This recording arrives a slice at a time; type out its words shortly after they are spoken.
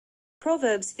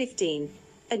Proverbs 15.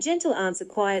 A gentle answer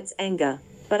quiets anger,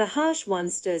 but a harsh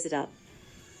one stirs it up.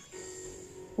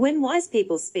 When wise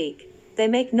people speak, they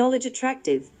make knowledge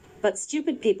attractive, but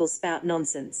stupid people spout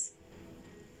nonsense.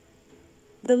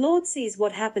 The Lord sees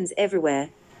what happens everywhere.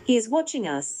 He is watching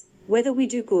us, whether we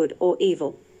do good or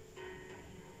evil.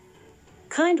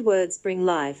 Kind words bring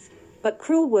life, but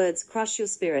cruel words crush your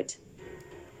spirit.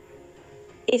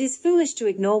 It is foolish to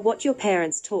ignore what your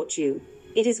parents taught you.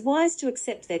 It is wise to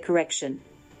accept their correction.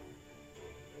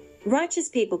 Righteous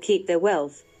people keep their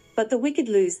wealth, but the wicked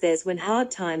lose theirs when hard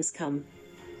times come.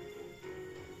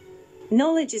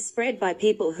 Knowledge is spread by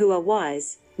people who are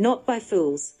wise, not by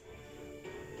fools.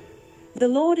 The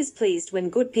Lord is pleased when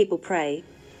good people pray,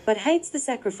 but hates the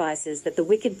sacrifices that the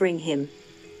wicked bring him.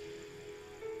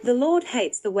 The Lord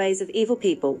hates the ways of evil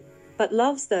people, but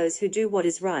loves those who do what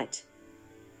is right.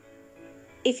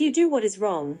 If you do what is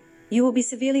wrong, you will be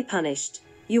severely punished.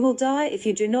 You will die if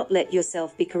you do not let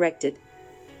yourself be corrected.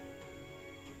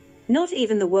 Not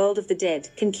even the world of the dead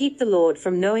can keep the Lord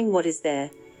from knowing what is there.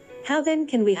 How then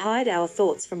can we hide our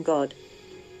thoughts from God?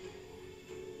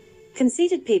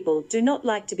 Conceited people do not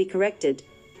like to be corrected.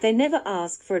 They never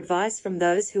ask for advice from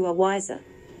those who are wiser.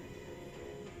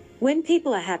 When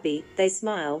people are happy, they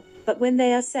smile, but when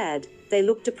they are sad, they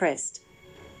look depressed.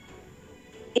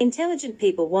 Intelligent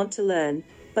people want to learn,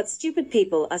 but stupid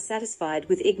people are satisfied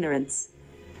with ignorance.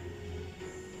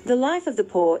 The life of the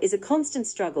poor is a constant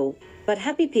struggle, but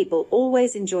happy people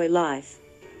always enjoy life.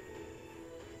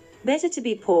 Better to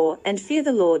be poor and fear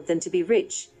the Lord than to be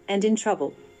rich and in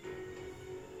trouble.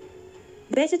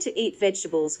 Better to eat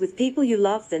vegetables with people you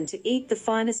love than to eat the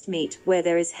finest meat where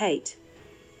there is hate.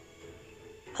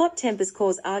 Hot tempers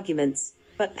cause arguments,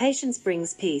 but patience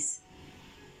brings peace.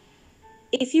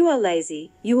 If you are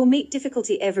lazy, you will meet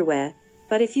difficulty everywhere,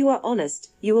 but if you are honest,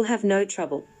 you will have no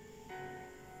trouble.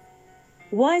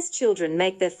 Wise children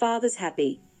make their fathers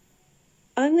happy.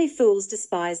 Only fools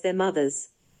despise their mothers.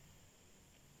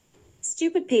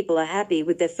 Stupid people are happy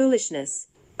with their foolishness,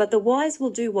 but the wise will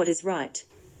do what is right.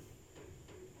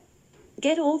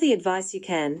 Get all the advice you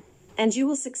can, and you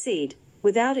will succeed.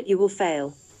 Without it you will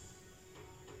fail.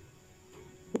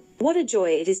 What a joy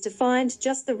it is to find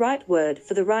just the right word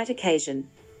for the right occasion.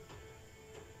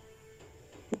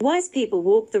 Wise people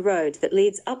walk the road that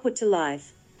leads upward to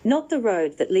life, not the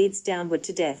road that leads downward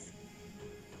to death.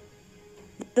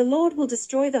 The Lord will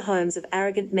destroy the homes of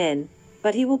arrogant men,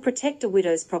 but he will protect a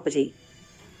widow's property.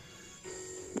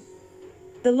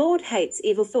 The Lord hates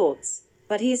evil thoughts,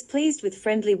 but he is pleased with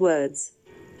friendly words.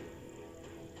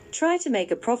 Try to make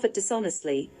a profit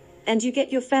dishonestly, and you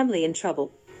get your family in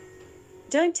trouble.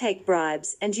 Don't take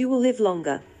bribes and you will live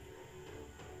longer.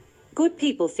 Good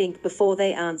people think before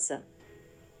they answer.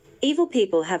 Evil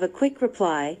people have a quick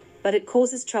reply, but it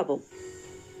causes trouble.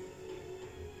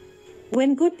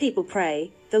 When good people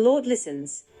pray, the Lord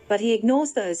listens, but he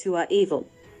ignores those who are evil.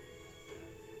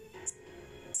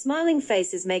 Smiling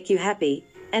faces make you happy,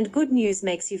 and good news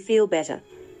makes you feel better.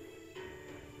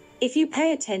 If you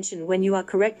pay attention when you are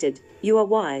corrected, you are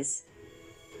wise.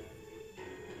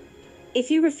 If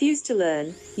you refuse to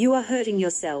learn, you are hurting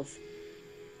yourself.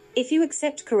 If you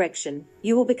accept correction,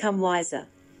 you will become wiser.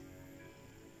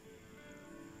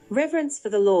 Reverence for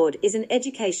the Lord is an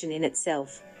education in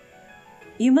itself.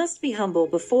 You must be humble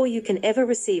before you can ever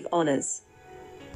receive honors.